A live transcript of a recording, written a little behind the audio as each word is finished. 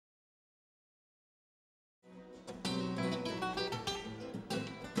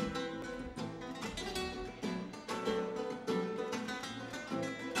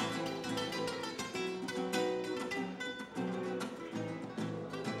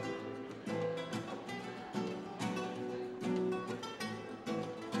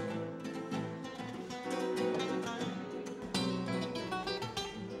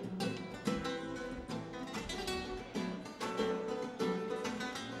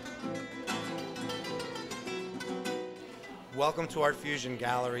welcome to Art Fusion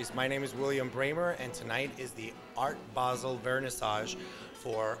Galleries. My name is William Bramer, and tonight is the Art Basel Vernissage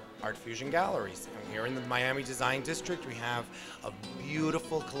for Art Fusion Galleries. And here in the Miami Design District, we have a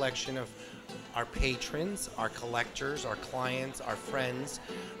beautiful collection of our patrons, our collectors, our clients, our friends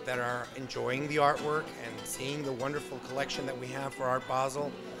that are enjoying the artwork and seeing the wonderful collection that we have for Art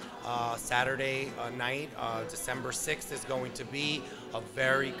Basel. Saturday night, December 6th, is going to be a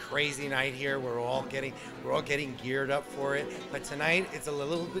very crazy night here. We're all getting geared up for it. But tonight it's a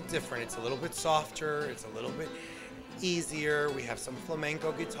little bit different. It's a little bit softer. It's a little bit easier. We have some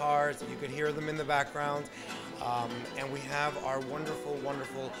flamenco guitars. You could hear them in the background. And we have our wonderful,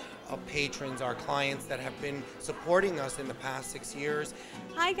 wonderful patrons, our clients that have been supporting us in the past 6 years.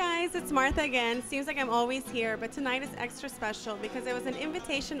 Hi guys, it's Martha again. Seems like I'm always here, but tonight is extra special because it was an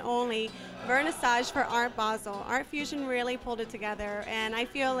invitation-only vernissage for Art Basel. Art Fusion really pulled it together, and I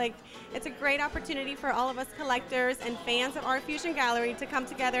feel like it's a great opportunity for all of us collectors and fans of Art Fusion Gallery to come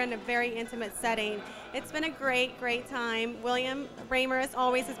together in a very intimate setting. It's been a great, great time. William Bramer, as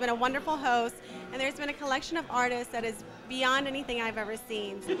always, has been a wonderful host, and there's been a collection of artists that is beyond anything I've ever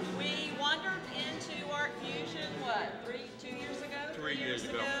seen. We wandered into Art Fusion, what, 2 years ago? 3 years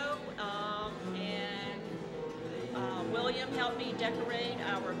ago. William helped me decorate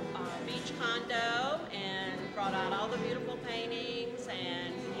our beach condo and brought out all the beautiful paintings,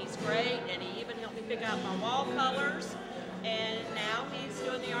 and he's great, and he even helped me pick out my wall colors, and now he's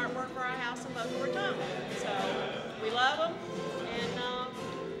doing the artwork for our house in Boca Raton. So we love him, and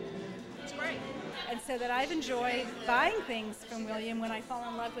it's great. And so that I've enjoyed buying things from William when I fall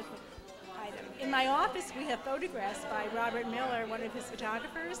in love with the item. In my office, we have photographs by Robert Miller, one of his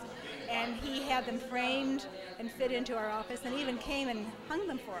photographers, and he had them framed and fit into our office, and even came and hung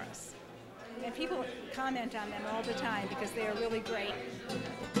them for us. And people comment on them all the time because they are really great.